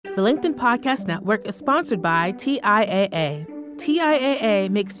The LinkedIn Podcast Network is sponsored by TIAA. TIAA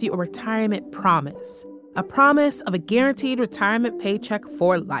makes you a retirement promise, a promise of a guaranteed retirement paycheck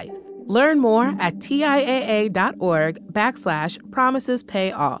for life. Learn more at TIAA.org/promises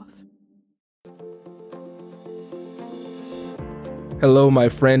pay off. Hello, my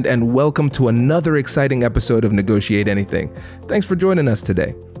friend, and welcome to another exciting episode of Negotiate Anything. Thanks for joining us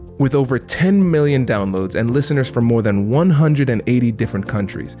today. With over 10 million downloads and listeners from more than 180 different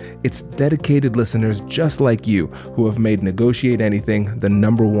countries, it's dedicated listeners just like you who have made Negotiate Anything the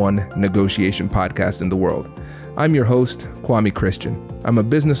 #1 negotiation podcast in the world. I'm your host, Kwame Christian. I'm a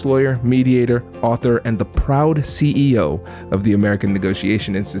business lawyer, mediator, author, and the proud CEO of the American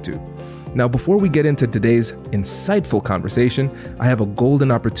Negotiation Institute. Now, before we get into today's insightful conversation, I have a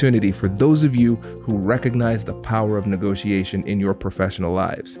golden opportunity for those of you who recognize the power of negotiation in your professional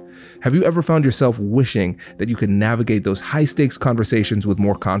lives. Have you ever found yourself wishing that you could navigate those high-stakes conversations with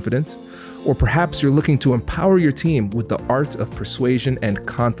more confidence? Or perhaps you're looking to empower your team with the art of persuasion and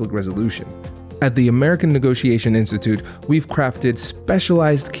conflict resolution. At the American Negotiation Institute, we've crafted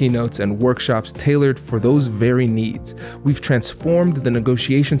specialized keynotes and workshops tailored for those very needs. We've transformed the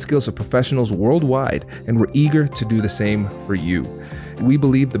negotiation skills of professionals worldwide, and we're eager to do the same for you. We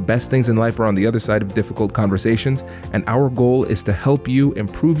believe the best things in life are on the other side of difficult conversations, and our goal is to help you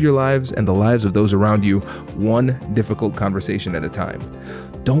improve your lives and the lives of those around you, one difficult conversation at a time.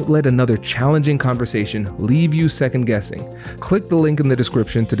 Don't let another challenging conversation leave you second guessing. Click the link in the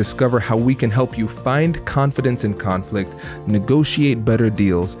description to discover how we can help you find confidence in conflict, negotiate better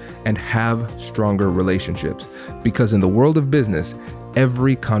deals, and have stronger relationships. Because in the world of business,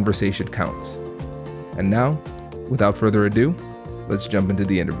 every conversation counts. And now, without further ado, let's jump into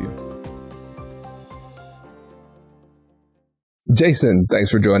the interview. Jason, thanks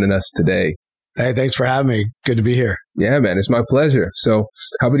for joining us today. Hey, thanks for having me. Good to be here. Yeah, man, it's my pleasure. So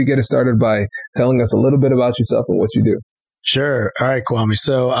how about you get us started by telling us a little bit about yourself and what you do? Sure. All right, Kwame.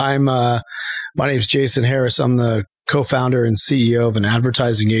 So my name is Jason Harris. I'm the co-founder and CEO of an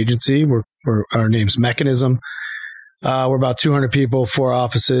advertising agency. Our name's Mechanism. We're about 200 people, 4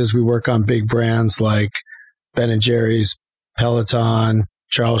 offices. We work on big brands like Ben & Jerry's, Peloton,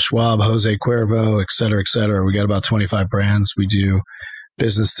 Charles Schwab, Jose Cuervo, et cetera, et cetera. We got about 25 brands. We do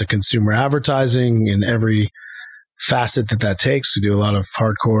business to consumer advertising in every facet that takes. We do a lot of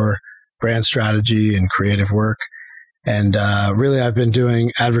hardcore brand strategy and creative work. And really, I've been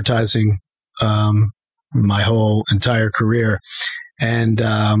doing advertising my whole entire career. And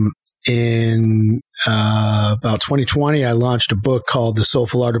in about 2020, I launched a book called The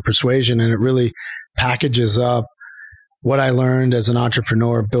Soulful Art of Persuasion, and it really packages up what I learned as an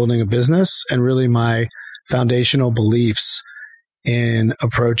entrepreneur building a business and really my foundational beliefs in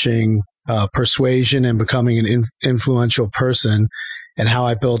approaching persuasion and becoming an influential person, and how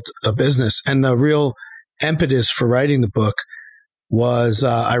I built a business. And the real impetus for writing the book was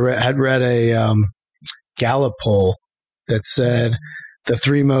I had read a Gallup poll that said the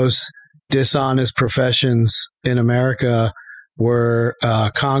 3 most dishonest professions in America were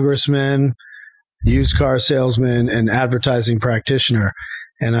congressman, used car salesman, and advertising practitioner.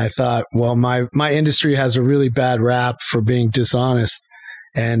 And I thought, well, my industry has a really bad rap for being dishonest.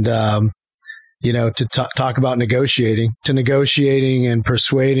 And, to talk about negotiating and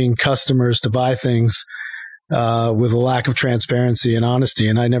persuading customers to buy things with a lack of transparency and honesty.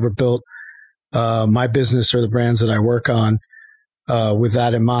 And I never built my business or the brands that I work on with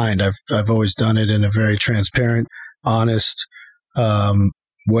that in mind. I've always done it in a very transparent, honest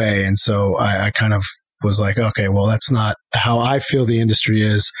way. And so I kind of was like, okay, well, that's not how I feel the industry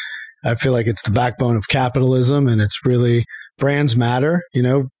is. I feel like it's the backbone of capitalism, and it's really brands matter.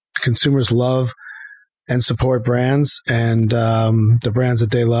 Consumers love and support brands, and the brands that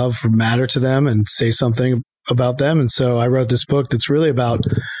they love matter to them and say something about them. And so I wrote this book that's really about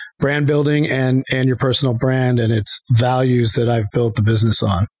brand building and your personal brand and its values that I've built the business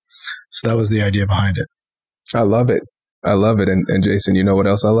on. So that was the idea behind it. I love it. And Jason, you know what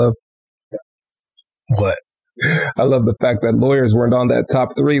else I love? What? I love the fact that lawyers weren't on that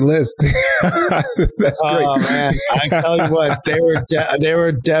top 3 list. That's great. Oh man, I tell you what, they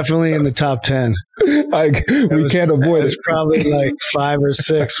were definitely in the top 10. We can't avoid it. Probably like 5 or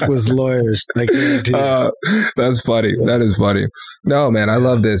 6 was lawyers. I guarantee you. That's funny. That is funny. No, man, I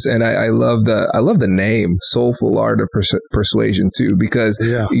love this, and I love the name Soulful Art of Persuasion too, because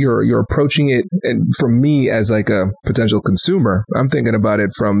you're approaching it, and for me as like a potential consumer, I'm thinking about it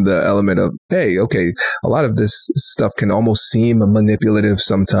from the element of, hey, okay, a lot of this stuff can almost seem manipulative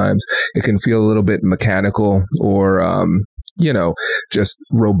sometimes. It can feel a little bit mechanical or just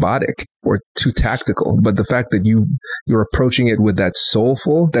robotic or too tactical. But the fact that you're approaching it with that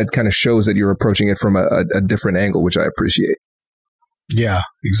soulful, that kind of shows that you're approaching it from a different angle, which I appreciate. Yeah,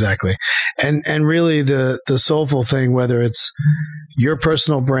 exactly. And really the soulful thing, whether it's your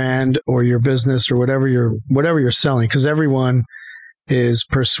personal brand or your business or whatever you're selling, because everyone is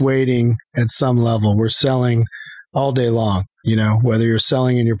persuading at some level. We're selling all day long, whether you're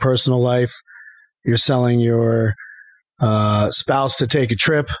selling in your personal life, you're selling your spouse to take a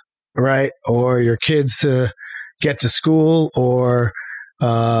trip, right? Or your kids to get to school, or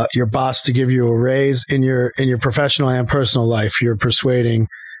your boss to give you a raise. In your professional and personal life, you're persuading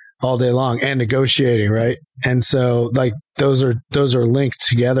all day long and negotiating, right? And so like those are linked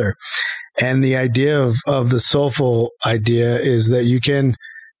together. And the idea of the soulful idea is that you can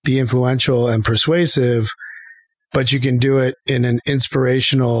be influential and persuasive, but you can do it in an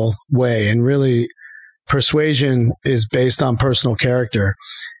inspirational way. And really, persuasion is based on personal character.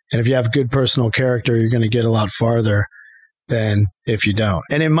 And if you have good personal character, you're going to get a lot farther than if you don't.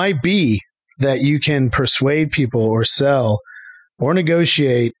 And it might be that you can persuade people or sell or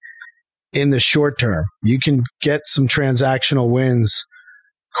negotiate in the short term. You can get some transactional wins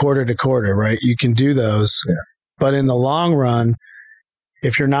quarter to quarter, right? You can do those. Yeah. But in the long run,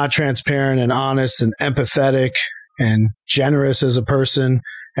 if you're not transparent and honest and empathetic and generous as a person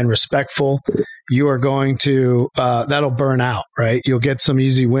and respectful, you are going to, that'll burn out, right? You'll get some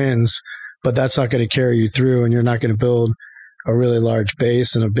easy wins, but that's not going to carry you through, and you're not going to build a really large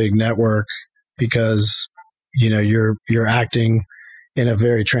base and a big network because, you're acting in a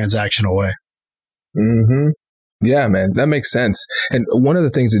very transactional way. Mm-hmm. Yeah, man, that makes sense. And one of the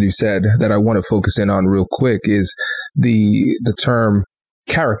things that you said that I want to focus in on real quick is the term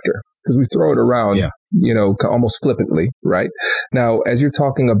character, because we throw it around, almost flippantly, right? Now, as you're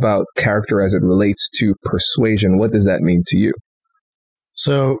talking about character as it relates to persuasion, what does that mean to you?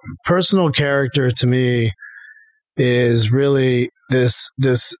 So personal character to me is really this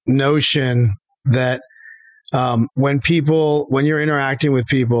notion that when you're interacting with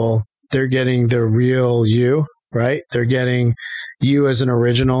people, they're getting the real you, right? They're getting you as an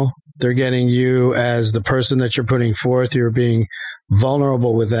original. They're getting you as the person that you're putting forth. You're being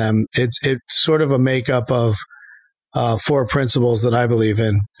vulnerable with them. It's sort of a makeup of 4 principles that I believe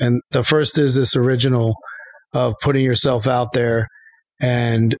in. And the first is this original of putting yourself out there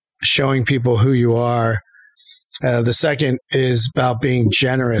and showing people who you are. The second is about being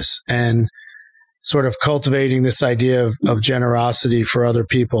generous and sort of cultivating this idea of generosity for other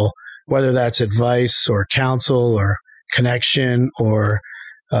people, whether that's advice or counsel or connection or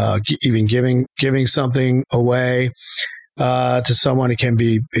even giving something away to someone. It can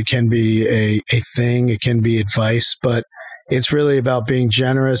be a thing. It can be advice, but it's really about being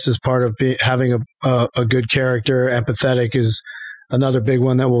generous as part of having a good character. Empathetic is another big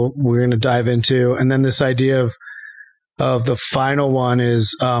one that we're going to dive into. And then this idea of the final one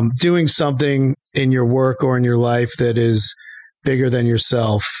is doing something in your work or in your life that is bigger than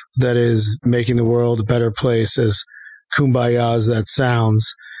yourself, that is making the world a better place, as kumbaya as that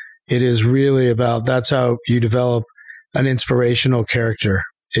sounds. It is really about, that's how you develop an inspirational character,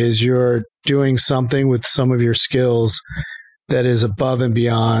 is you're doing something with some of your skills that is above and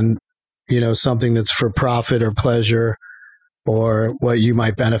beyond, something that's for profit or pleasure or what you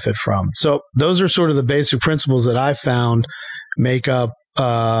might benefit from. So those are sort of the basic principles that I found make up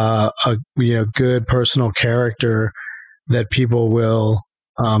a good personal character that people will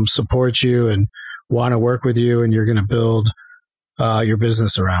support you and want to work with you, and you're going to build your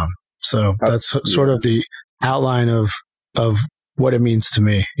business around. So that's sort of the outline of what it means to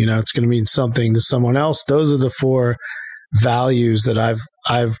me. It's going to mean something to someone else. Those are the 4 values that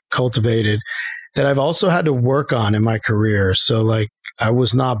I've cultivated, that I've also had to work on in my career. So like, I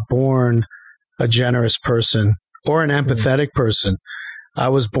was not born a generous person or an empathetic person. I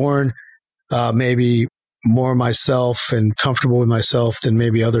was born maybe more myself and comfortable with myself than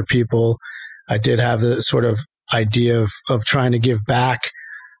maybe other people. I did have the sort of idea of trying to give back.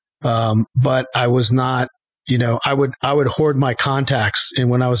 But I was not, I would hoard my contacts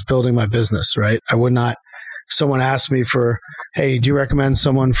when I was building my business, right? I would not, if someone asked me for, hey, do you recommend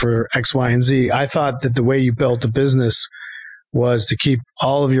someone for X, Y, and Z? I thought that the way you built a business was to keep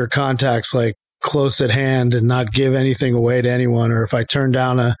all of your contacts like close at hand and not give anything away to anyone. Or if I turned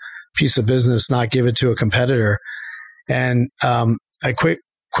down a piece of business, not give it to a competitor. And I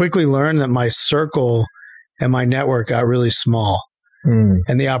quickly learned that my circle and my network got really small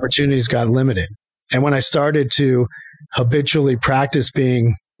and the opportunities got limited. And when I started to habitually practice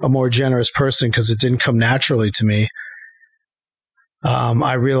being a more generous person, because it didn't come naturally to me,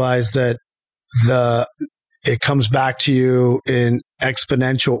 I realized that it comes back to you in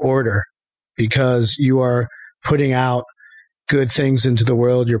exponential order because you are putting out good things into the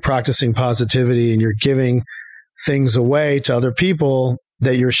world. You're practicing positivity and you're giving things away to other people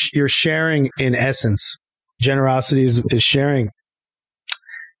that you're sharing in essence. Generosity is sharing.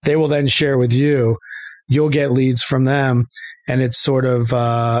 They will then share with you. You'll get leads from them, and it sort of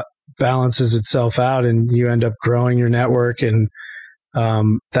balances itself out, and you end up growing your network. And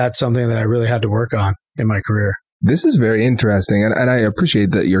that's something that I really had to work on in my career. This is very interesting, and I appreciate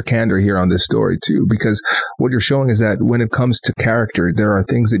that your candor here on this story too, because what you're showing is that when it comes to character, there are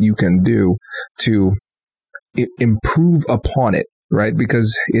things that you can do to improve upon it, right?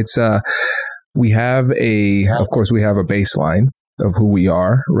 Because it's of course, we have a baseline of who we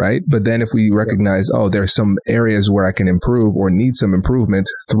are, right? But then if we recognize, there's some areas where I can improve or need some improvement,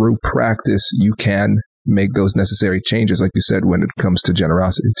 through practice, you can make those necessary changes, like you said, when it comes to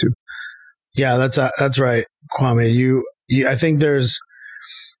generosity too. Yeah, that's right, Kwame. You I think there's,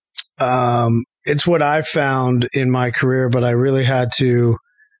 it's what I found in my career, but I really had to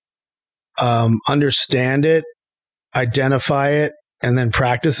understand it, identify it, and then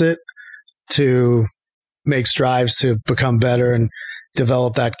practice it to make strives to become better and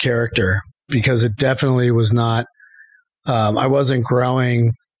develop that character, because it definitely was not, I wasn't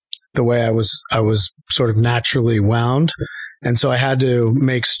growing the way I was sort of naturally wound. And so I had to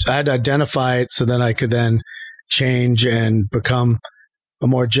identify it so that I could then change and become a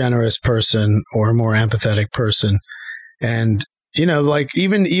more generous person or a more empathetic person. And, like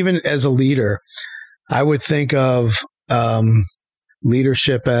even as a leader, I would think of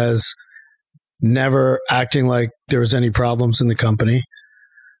leadership as never acting like there was any problems in the company,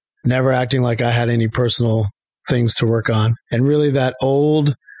 never acting like I had any personal things to work on. And really that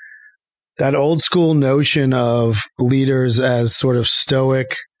old school notion of leaders as sort of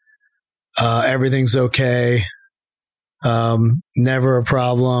stoic, everything's okay, never a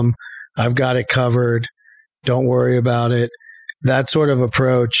problem, I've got it covered, don't worry about it. That sort of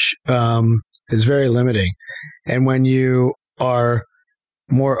approach is very limiting. And when you are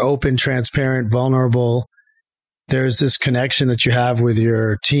more open, transparent, vulnerable, there's this connection that you have with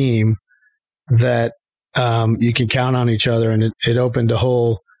your team that you can count on each other. And it opened a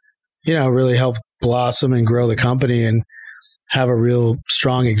whole, really helped blossom and grow the company and have a real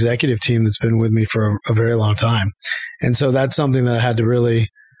strong executive team that's been with me for a very long time. And so that's something that I had to really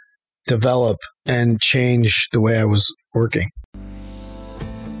develop and change the way I was working.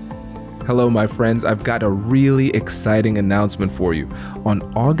 Hello, my friends. I've got a really exciting announcement for you. On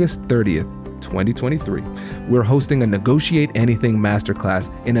August 30th, 2023, we're hosting a Negotiate Anything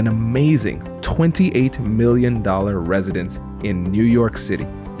Masterclass in an amazing $28 million residence in New York City.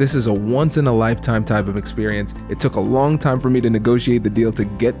 This is a once-in-a-lifetime type of experience. It took a long time for me to negotiate the deal to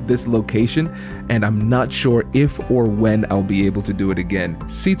get this location, and I'm not sure if or when I'll be able to do it again.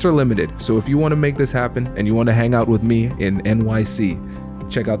 Seats are limited, so if you want to make this happen and you want to hang out with me in NYC,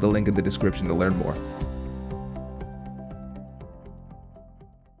 check out the link in the description to learn more.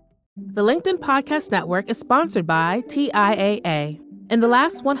 The LinkedIn Podcast Network is sponsored by TIAA. In the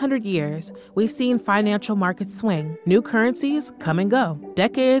last 100 years, we've seen financial markets swing, new currencies come and go,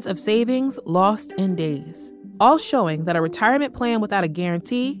 decades of savings lost in days, all showing that a retirement plan without a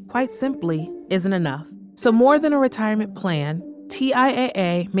guarantee, quite simply, isn't enough. So more than a retirement plan,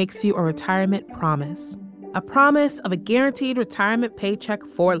 TIAA makes you a retirement promise. A promise of a guaranteed retirement paycheck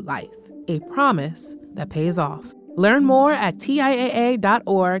for life. A promise that pays off. Learn more at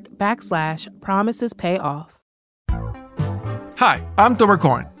TIAA.org/promisespayoff. Hi, I'm Tomer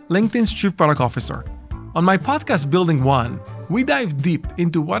Cohen, LinkedIn's Chief Product Officer. On my podcast, Building One, we dive deep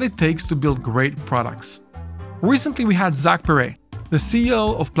into what it takes to build great products. Recently, we had Zach Perret, the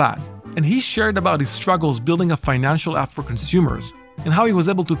CEO of Plaid, and he shared about his struggles building a financial app for consumers and how he was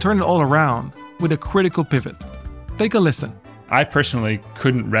able to turn it all around with a critical pivot. Take a listen. I personally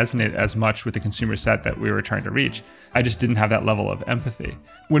couldn't resonate as much with the consumer set that we were trying to reach. I just didn't have that level of empathy.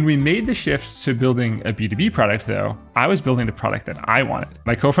 When we made the shift to building a B2B product, though, I was building the product that I wanted.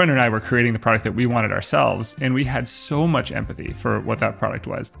 My co-founder and I were creating the product that we wanted ourselves, and we had so much empathy for what that product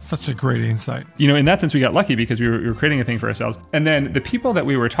was. Such a great insight. In that sense, we got lucky because we were creating a thing for ourselves. And then the people that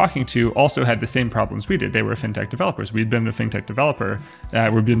we were talking to also had the same problems we did. They were fintech developers. We'd been a fintech developer.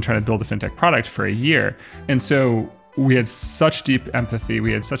 We've been trying to build a fintech product for a year. And so we had such deep empathy.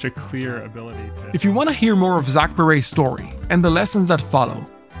 We had such a clear ability to... If you want to hear more of Zach Perret's story and the lessons that follow,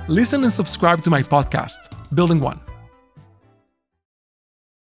 listen and subscribe to my podcast, Building One.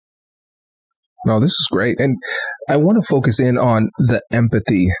 No, this is great. And I want to focus in on the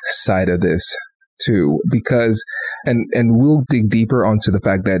empathy side of this too, because, and we'll dig deeper onto the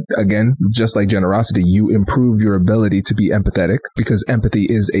fact that, again, just like generosity, you improve your ability to be empathetic because empathy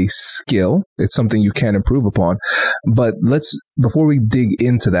is a skill. It's something you can improve upon. But before we dig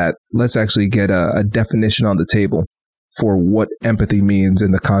into that, let's actually get a definition on the table for what empathy means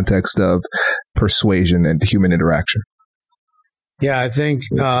in the context of persuasion and human interaction. Yeah, I think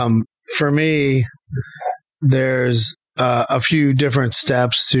for me, there's a few different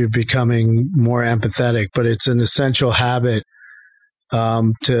steps to becoming more empathetic, but it's an essential habit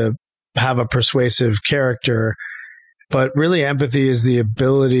to have a persuasive character. But really, empathy is the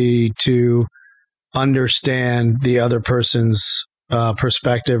ability to understand the other person's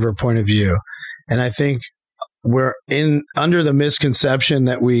perspective or point of view. And I think we're under the misconception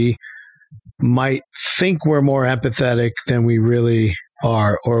that we might think we're more empathetic than we really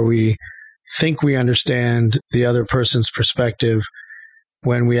are, or we think we understand the other person's perspective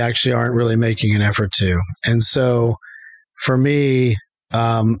when we actually aren't really making an effort to. And so for me,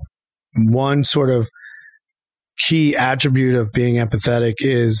 one sort of key attribute of being empathetic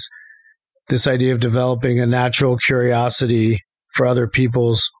is this idea of developing a natural curiosity for other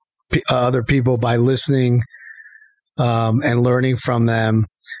people by listening and learning from them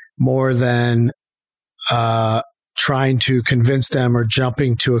more than trying to convince them or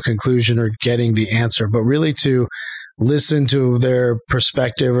jumping to a conclusion or getting the answer, but really to listen to their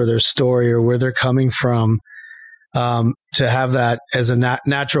perspective or their story or where they're coming from, to have that as a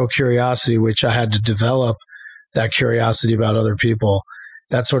natural curiosity, which I had to develop that curiosity about other people.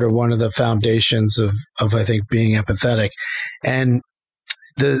 That's sort of one of the foundations of I think, being empathetic. And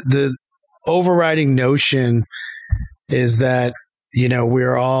the overriding notion is that,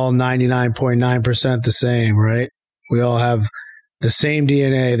 we're all 99.9% the same, right? We all have the same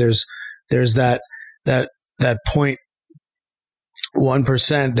DNA. There's that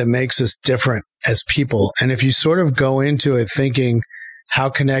 0.1% that makes us different as people. And if you sort of go into it thinking how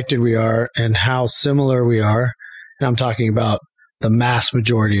connected we are and how similar we are, and I'm talking about the mass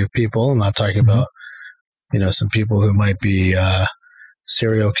majority of people, I'm not talking about, some people who might be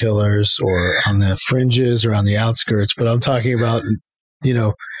serial killers or on the fringes or on the outskirts, but I'm talking about,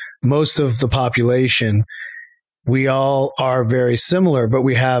 most of the population. We all are very similar, but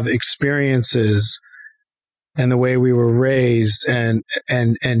we have experiences and the way we were raised and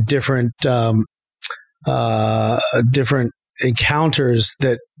different different encounters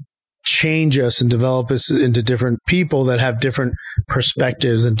that change us and develop us into different people that have different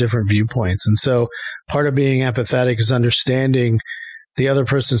perspectives and different viewpoints. And so part of being empathetic is understanding the other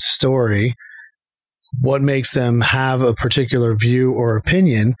person's story, what makes them have a particular view or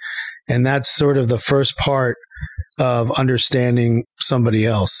opinion. And that's sort of the first part of understanding somebody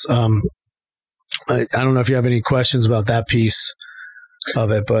else. I don't know if you have any questions about that piece of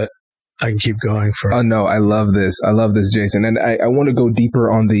it, but I can keep going for. Oh, no, I love this. I love this, Jason. And I want to go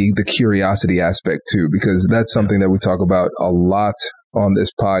deeper on the curiosity aspect too, because that's something that we talk about a lot on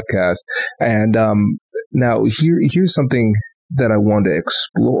this podcast. And now here's something that I want to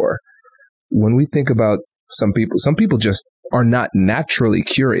explore. When we think about some people just are not naturally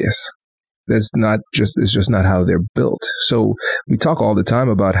curious. It's just not how they're built. So we talk all the time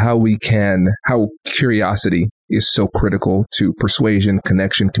about how curiosity is so critical to persuasion,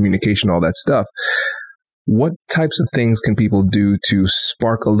 connection, communication, all that stuff. What types of things can people do to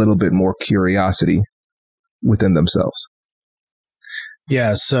spark a little bit more curiosity within themselves?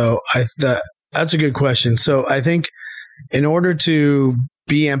 Yeah, so that's a good question. So I think in order to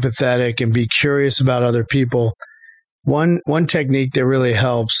be empathetic and be curious about other people, one technique that really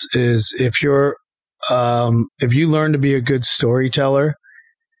helps is if you learn to be a good storyteller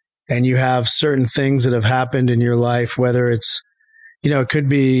and you have certain things that have happened in your life, whether it's, it could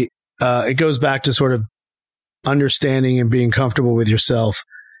be, it goes back to sort of understanding and being comfortable with yourself,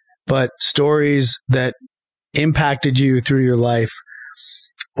 but stories that impacted you through your life,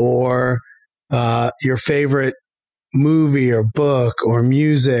 or your favorite movie or book or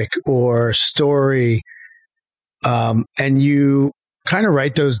music or story, and you kind of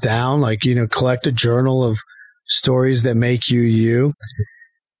write those down, like, collect a journal of stories that make you you.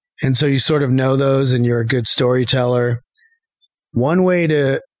 And so you sort of know those and you're a good storyteller. One way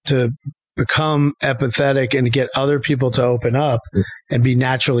to become empathetic and to get other people to open up and be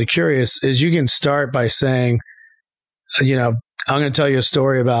naturally curious is you can start by saying, I'm going to tell you a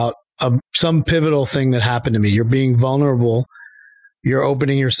story about some pivotal thing that happened to me. You're being vulnerable. You're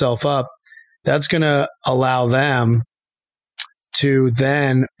opening yourself up. That's going to allow them to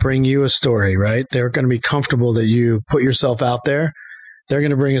then bring you a story, right? They're going to be comfortable that you put yourself out there. They're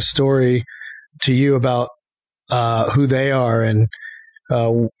going to bring a story to you about who they are and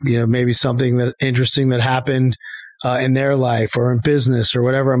maybe something that interesting that happened in their life or in business or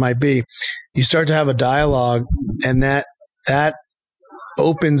whatever it might be. You start to have a dialogue, and that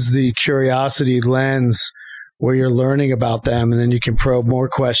opens the curiosity lens where you're learning about them, and then you can probe more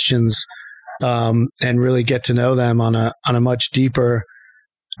questions and really get to know them on a much deeper,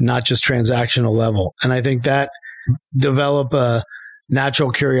 not just transactional level. And I think that develop a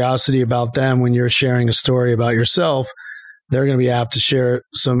natural curiosity about them when you're sharing a story about yourself. They're going to be apt to share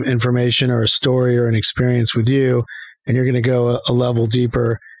some information or a story or an experience with you, and you're going to go a level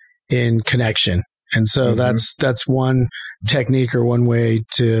deeper in connection. And so that's one technique or one way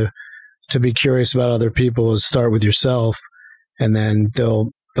to be curious about other people is start with yourself, and then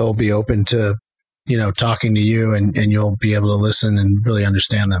they'll be open to, talking to you, and you'll be able to listen and really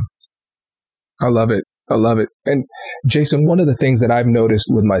understand them. I love it. And Jason, one of the things that I've noticed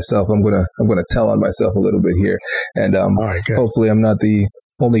with myself, I'm gonna tell on myself a little bit here, and hopefully I'm not the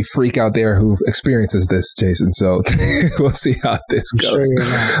only freak out there who experiences this, Jason. So we'll see how this goes.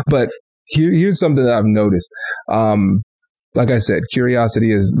 Sure, but here's something that I've noticed. Like I said,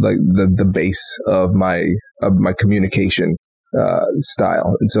 curiosity is like the base of my communication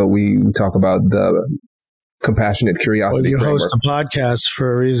style, and so we talk about the compassionate curiosity. Well, you host a podcast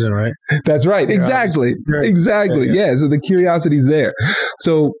for a reason, right? That's right. Exactly. Yeah. So the curiosity's there.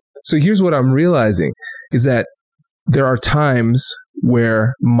 So here's what I'm realizing is that there are times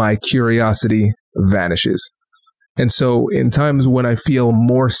where my curiosity vanishes. And so in times when I feel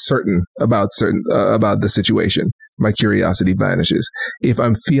more certain about the situation, my curiosity vanishes. If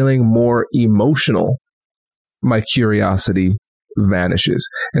I'm feeling more emotional, my curiosity vanishes.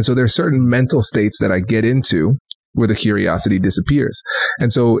 And so there's certain mental states that I get into where the curiosity disappears.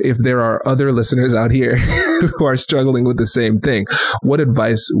 And so if there are other listeners out here who are struggling with the same thing, what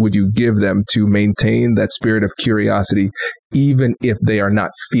advice would you give them to maintain that spirit of curiosity, even if they are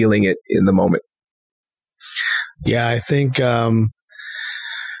not feeling it in the moment? Yeah, I think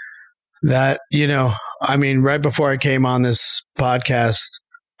that, right before I came on this podcast,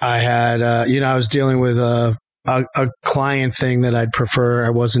 I had, I was dealing with a client thing that I'd prefer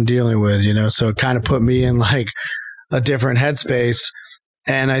I wasn't dealing with, so it kind of put me in like a different headspace.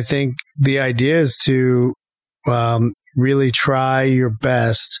 And I think the idea is to really try your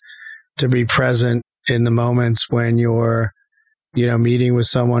best to be present in the moments when you're, meeting with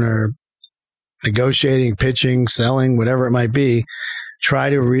someone or negotiating, pitching, selling, whatever it might be.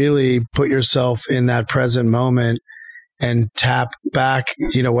 Try to really put yourself in that present moment and tap back.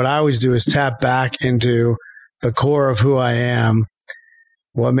 What I always do is tap back into the core of who I am,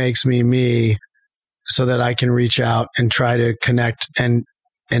 what makes me me, so that I can reach out and try to connect and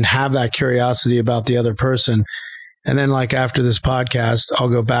have that curiosity about the other person. And then like after this podcast, I'll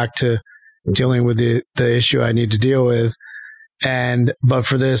go back to dealing with the issue I need to deal with. But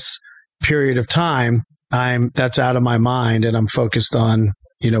for this period of time, that's out of my mind, and I'm focused on,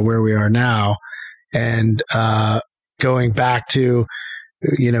 where we are now, and going back to,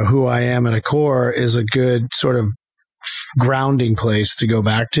 who I am at a core is a good sort of grounding place to go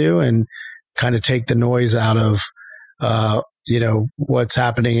back to and kind of take the noise out of, what's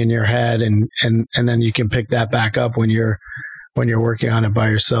happening in your head. And then you can pick that back up when you're working on it by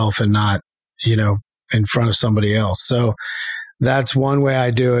yourself and not, in front of somebody else. So that's one way I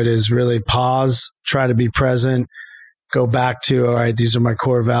do it, is really pause, try to be present, go back to, all right, these are my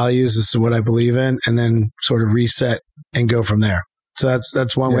core values. This is what I believe in, and then sort of reset and go from there. So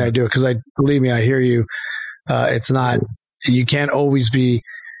that's one way I do it. Cause believe me, I hear you. It's not, you can't always be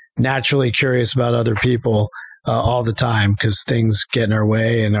naturally curious about other people all the time, because things get in our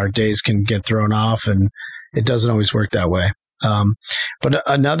way and our days can get thrown off, and it doesn't always work that way. But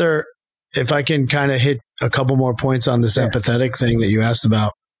another, if I can kind of hit a couple more points on this empathetic thing that you asked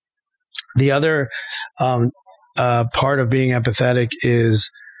about, the other part of being empathetic is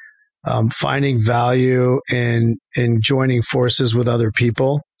finding value in joining forces with other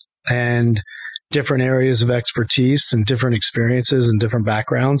people and different areas of expertise and different experiences and different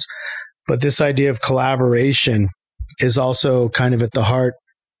backgrounds. But this idea of collaboration is also kind of at the heart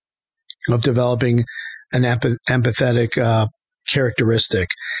of developing an empathetic characteristic.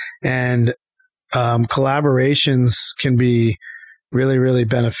 And collaborations can be really, really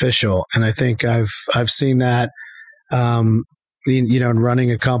beneficial. And I think I've seen that, in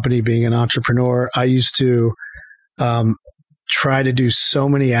running a company, being an entrepreneur. I used to try to do so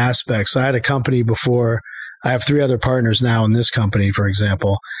many aspects. I had a company before. I have 3 other partners now in this company, for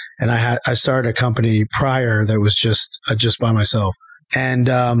example. And I started a company prior that was just by myself. And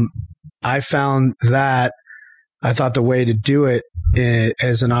I found that I thought the way to do it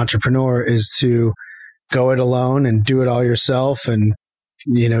as an entrepreneur is to go it alone and do it all yourself and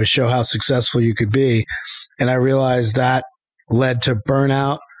show how successful you could be. And I realized that led to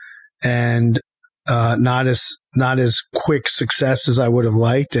burnout and not as quick success as I would have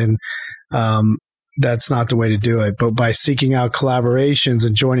liked. And that's not the way to do it. But by seeking out collaborations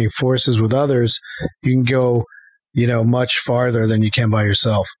and joining forces with others, you can go, much farther than you can by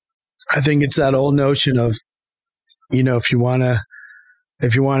yourself. I think it's that old notion of, if you want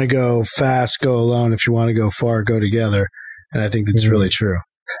to go fast, go alone. If you want to go far, go together. And I think that's really true.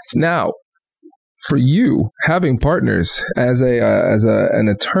 Now, for you, having partners as an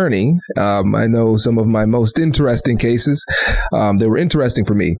attorney, I know some of my most interesting cases. They were interesting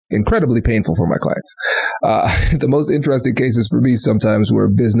for me, incredibly painful for my clients. The most interesting cases for me sometimes were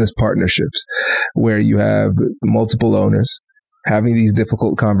business partnerships, where you have multiple owners having these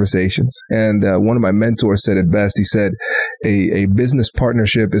difficult conversations. And one of my mentors said it best. He said, a business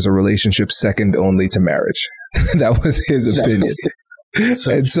partnership is a relationship second only to marriage. That was his opinion.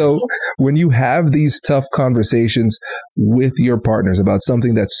 And so when you have these tough conversations with your partners about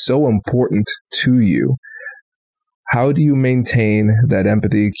something that's so important to you, how do you maintain that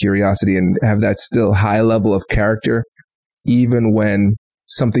empathy, curiosity, and have that still high level of character, even when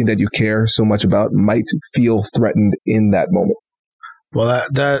something that you care so much about might feel threatened in that moment? Well,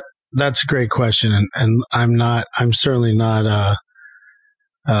 that's a great question. And I'm certainly not,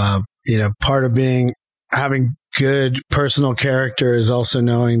 part of having good personal character is also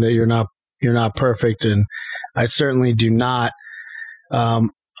knowing that you're not perfect. And I certainly do not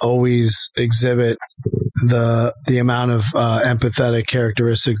always exhibit the amount of empathetic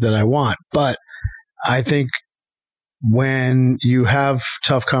characteristic that I want. But I think when you have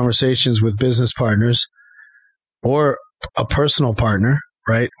tough conversations with business partners or a personal partner,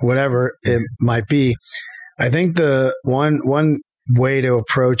 right, whatever it might be, I think the one way to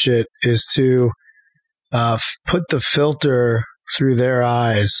approach it is to put the filter through their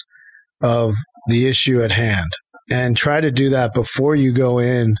eyes of the issue at hand, and try to do that before you go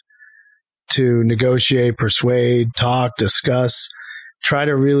in to negotiate, persuade, talk, discuss. Try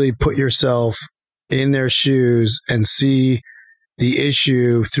to really put yourself in their shoes and see the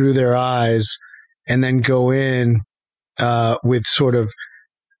issue through their eyes, and then go in with sort of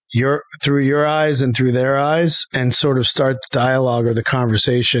through your eyes and through their eyes, and sort of start the dialogue or the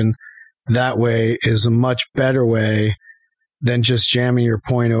conversation. That way is a much better way than just jamming your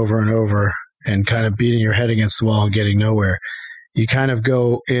point over and over and kind of beating your head against the wall and getting nowhere. You kind of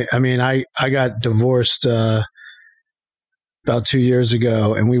go, I got divorced about 2 years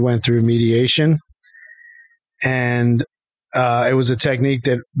ago, and we went through mediation, and it was a technique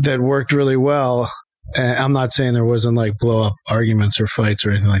that worked really well. And I'm not saying there wasn't like blow up arguments or fights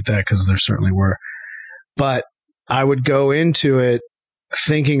or anything like that, because there certainly were. But I would go into it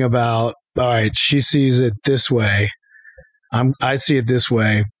thinking about, all right, she sees it this way. I see it this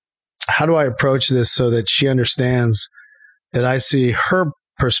way. How do I approach this so that she understands that I see her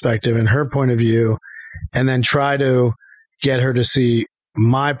perspective and her point of view, and then try to get her to see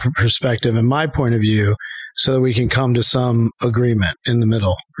my perspective and my point of view so that we can come to some agreement in the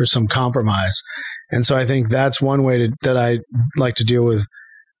middle or some compromise. And so I think that's one way that I like to deal with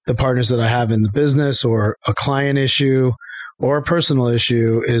the partners that I have in the business, or a client issue or a personal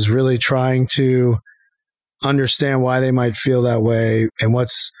issue, is really trying to understand why they might feel that way and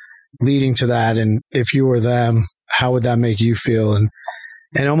what's leading to that. And if you were them, how would that make you feel? And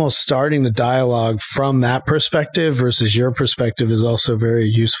almost starting the dialogue from that perspective versus your perspective is also a very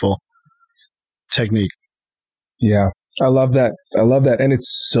useful technique. Yeah, I love that. And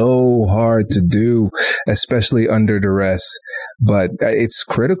it's so hard to do, especially under duress, but it's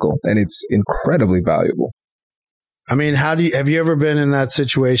critical and it's incredibly valuable. I mean, have you ever been in that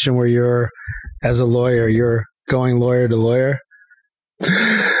situation where as a lawyer, you're going lawyer to lawyer?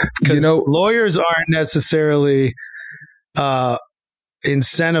 Because lawyers aren't necessarily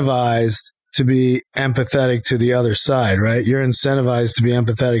incentivized to be empathetic to the other side, right? You're incentivized to be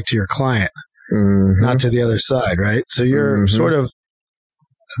empathetic to your client, not to the other side, right? So you're sort of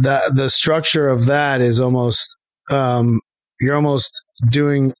the structure of that is almost you're almost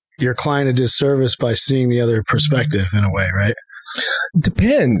doing your client a disservice by seeing the other perspective in a way, right? It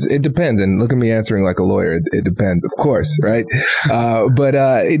depends. And look at me answering like a lawyer. It depends, of course, right? But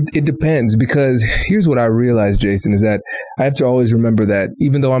it depends, because here's what I realized, Jason, is that I have to always remember that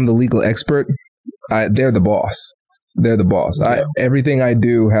even though I'm the legal expert, they're the boss. They're the boss. Yeah. Everything I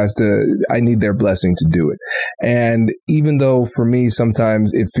do I need their blessing to do it. And even though for me,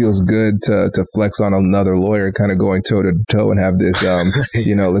 sometimes it feels good to flex on another lawyer, kind of going toe to toe and have this,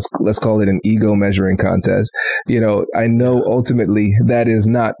 let's call it an ego measuring contest. I know ultimately that is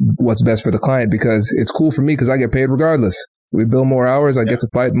not what's best for the client, because it's cool for me because I get paid regardless. We bill more hours. I get to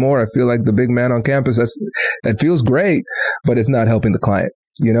fight more. I feel like the big man on campus. That feels great, but it's not helping the client.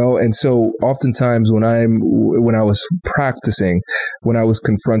 And so oftentimes when I was practicing, when I was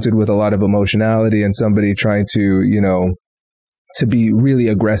confronted with a lot of emotionality and somebody trying to, to be really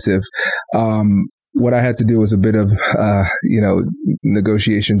aggressive, what I had to do was a bit of,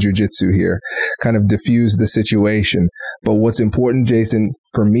 negotiation jujitsu here, kind of diffuse the situation. But what's important, Jason,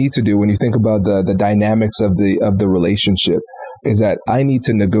 for me to do when you think about the dynamics of the relationship is that I need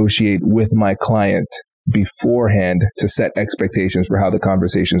to negotiate with my client beforehand to set expectations for how the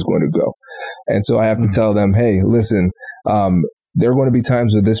conversation is going to go. And so I have to tell them, hey, listen, there are going to be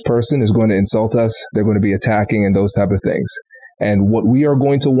times where this person is going to insult us. They're going to be attacking and those type of things. And what we are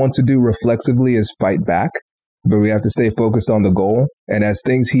going to want to do reflexively is fight back, but we have to stay focused on the goal. And as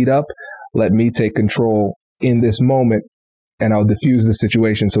things heat up, let me take control in this moment and I'll diffuse the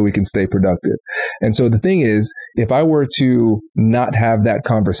situation so we can stay productive. And so the thing is, if I were to not have that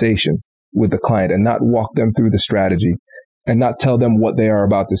conversation with the client and not walk them through the strategy and not tell them what they are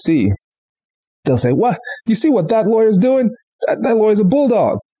about to see, they'll say, what? You see what that lawyer's doing? That lawyer's a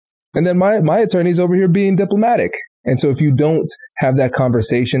bulldog. And then my attorney's over here being diplomatic. And so if you don't have that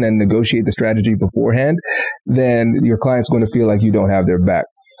conversation and negotiate the strategy beforehand, then your client's going to feel like you don't have their back.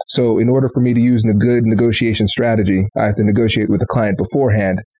 So in order for me to use a good negotiation strategy, I have to negotiate with the client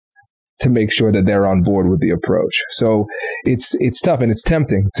beforehand to make sure that they're on board with the approach. So it's tough and it's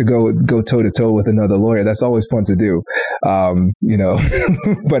tempting to go toe to toe with another lawyer. That's always fun to do,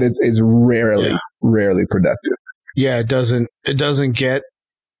 but it's rarely productive. Yeah, it doesn't get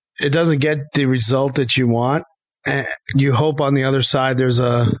the result that you want. And you hope on the other side there's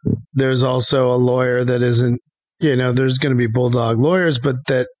also a lawyer that isn't, there's going to be bulldog lawyers, but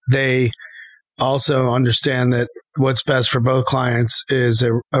that they also understand that what's best for both clients is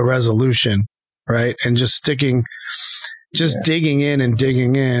a resolution, right? And just digging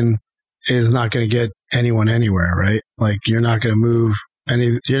in is not going to get anyone anywhere, right? Like you're not going to move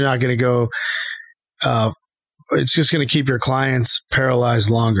you're not going to go, it's just going to keep your clients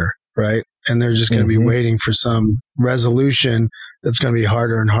paralyzed longer, right? And they're just going to be waiting for some resolution that's going to be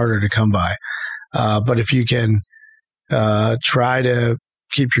harder and harder to come by. But if you can try to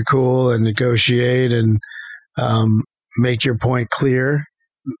keep your cool and negotiate and make your point clear,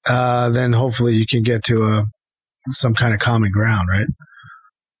 then hopefully you can get to some kind of common ground, right?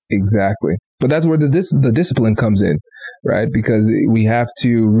 Exactly. But that's where the discipline comes in, right? Because we have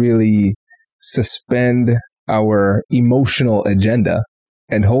to really suspend our emotional agenda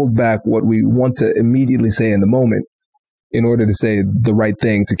and hold back what we want to immediately say in the moment in order to say the right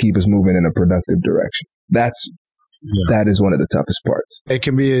thing to keep us moving in a productive direction. That is one of the toughest parts. It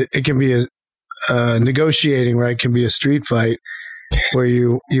can be a negotiating, right? It can be a street fight where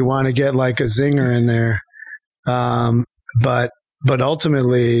you want to get like a zinger in there. But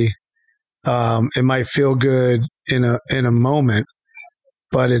ultimately, it might feel good in a moment,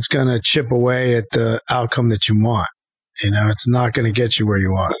 but it's going to chip away at the outcome that you want. It's not going to get you where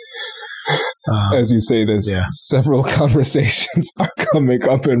you want. As you say this, several conversations are coming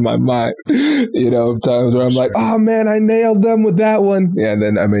up in my mind. Times where I'm like, oh man, I nailed them with that one. Yeah, and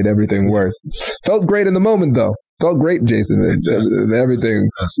then I made everything worse. Felt great in the moment though. Felt great, Jason. Everything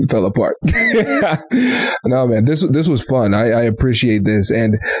fell apart. No, man, this was fun. I appreciate this.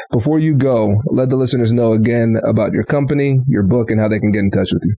 And before you go, let the listeners know again about your company, your book, and how they can get in touch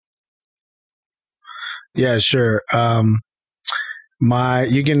with you. Yeah, sure. You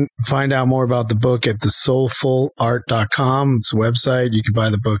can find out more about the book at thesoulfulart.com. It's a website. You can buy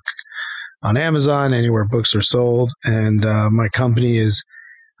the book on Amazon, anywhere books are sold. And my company is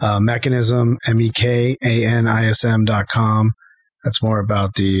Mechanism, MEKANISM.com. That's more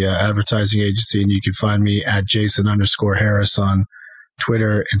about the advertising agency. And you can find me at Jason_Harris on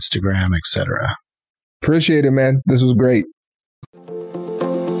Twitter, Instagram, etc. Appreciate it, man. This was great.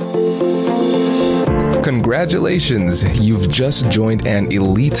 Congratulations, you've just joined an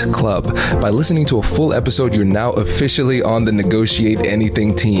elite club. By listening to a full episode, you're now officially on the Negotiate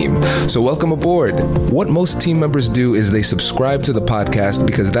Anything team. So welcome aboard. What most team members do is they subscribe to the podcast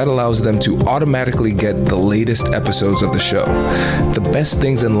because that allows them to automatically get the latest episodes of the show. The best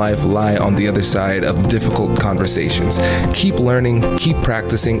things in life lie on the other side of difficult conversations. Keep learning, keep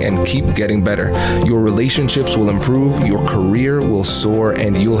practicing, and keep getting better. Your relationships will improve, your career will soar,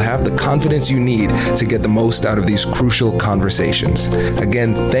 and you'll have the confidence you need to get the most out of these crucial conversations.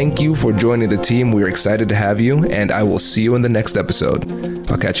 Again, thank you for joining the team. We're excited to have you, and I will see you in the next episode.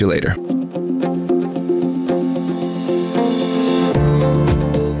 I'll catch you later.